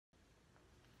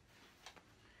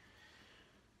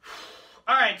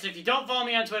Alright, so if you don't follow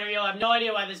me on Twitter, you'll have no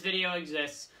idea why this video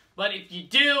exists. But if you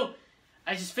do,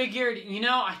 I just figured, you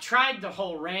know, I tried the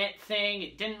whole rant thing.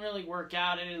 It didn't really work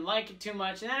out. I didn't like it too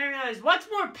much. And then I realized, what's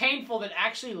more painful than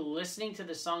actually listening to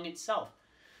the song itself?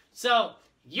 So,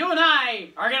 you and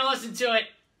I are going to listen to it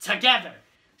together.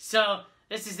 So,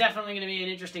 this is definitely going to be an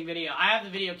interesting video. I have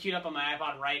the video queued up on my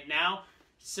iPod right now.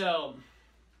 So,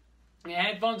 the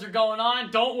headphones are going on.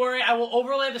 Don't worry, I will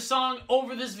overlay the song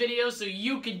over this video so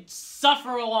you can suffer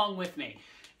along with me.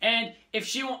 And if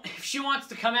she wants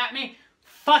to come at me,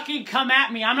 fucking come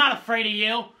at me. I'm not afraid of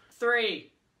you.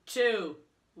 3, 2,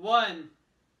 1.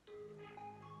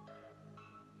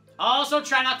 I'll also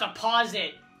try not to pause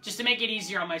it, just to make it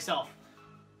easier on myself.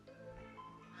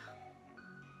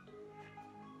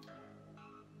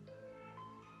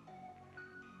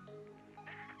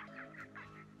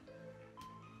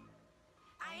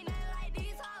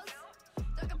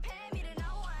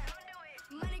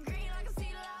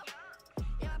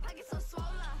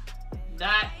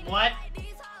 That, what?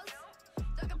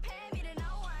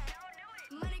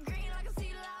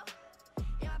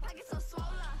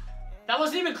 That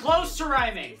wasn't even close to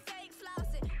rhyming.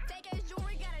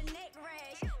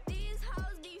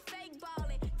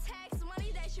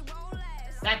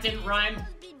 That didn't rhyme.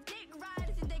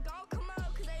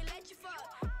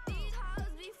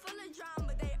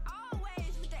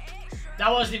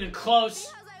 That wasn't even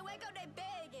close.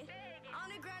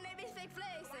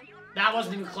 That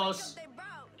wasn't even close.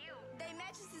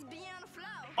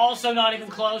 Also not even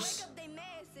close.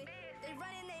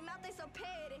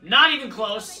 Not even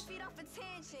close.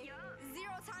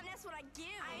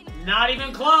 Not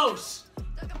even close.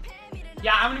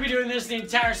 Yeah, I'm gonna be doing this the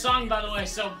entire song, by the way,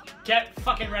 so get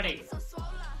fucking ready.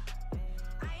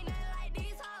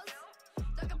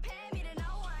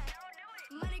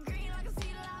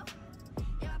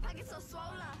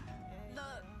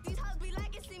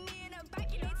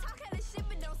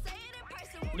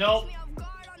 Nope.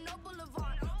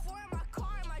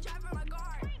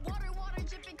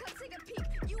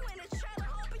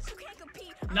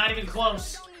 Not even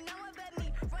close.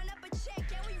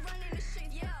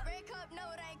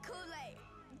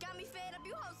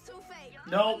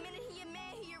 Nope.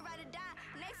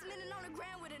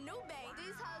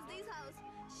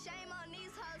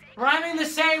 Rhyming the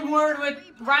same word with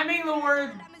rhyming the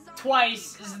word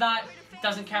twice is not,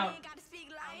 doesn't count.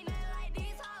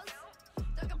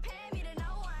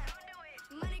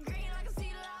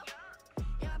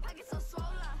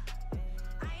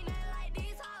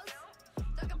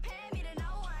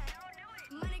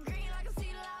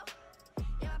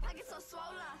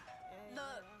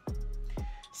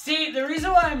 See, the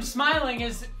reason why I'm smiling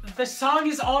is the song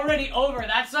is already over.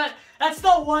 That's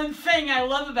the one thing I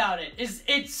love about it, is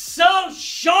it's so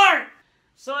short!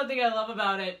 So one thing I love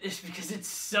about it is because it's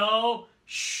so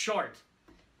short.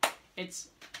 It's,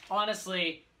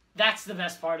 honestly, that's the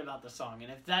best part about the song.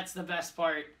 And if that's the best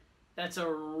part, that's a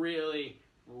really,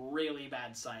 really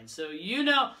bad sign. So, you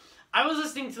know, I was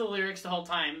listening to the lyrics the whole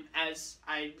time, as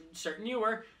I'm certain you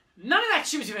were. None of that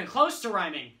shit was even close to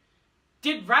rhyming.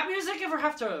 Did rap music ever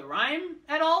have to rhyme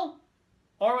at all?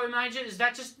 Or is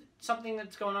that just something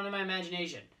that's going on in my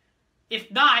imagination?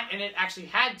 If not, and it actually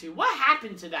had to, what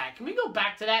happened to that? Can we go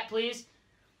back to that, please?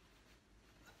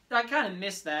 I kind of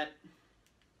missed that.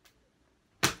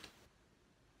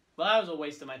 Well, that was a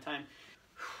waste of my time.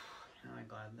 I'm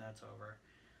glad that's over.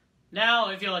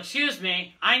 Now, if you'll excuse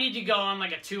me, I need to go on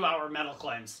like a 2-hour metal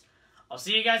cleanse. I'll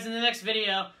see you guys in the next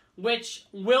video, which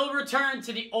will return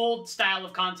to the old style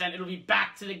of content. It'll be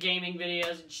back to the gaming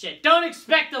videos and shit. Don't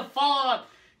expect a follow-up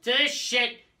to this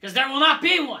shit, because there will not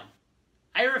be one.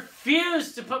 I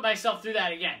refuse to put myself through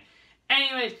that again.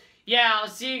 Anyways, yeah, I'll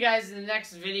see you guys in the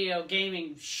next video.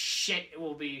 Gaming shit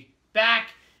will be back.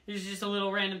 This is just a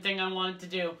little random thing I wanted to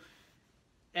do.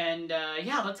 And,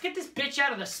 yeah, let's get this bitch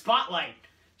out of the spotlight.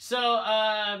 So,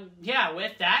 yeah,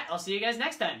 with that, I'll see you guys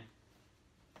next time.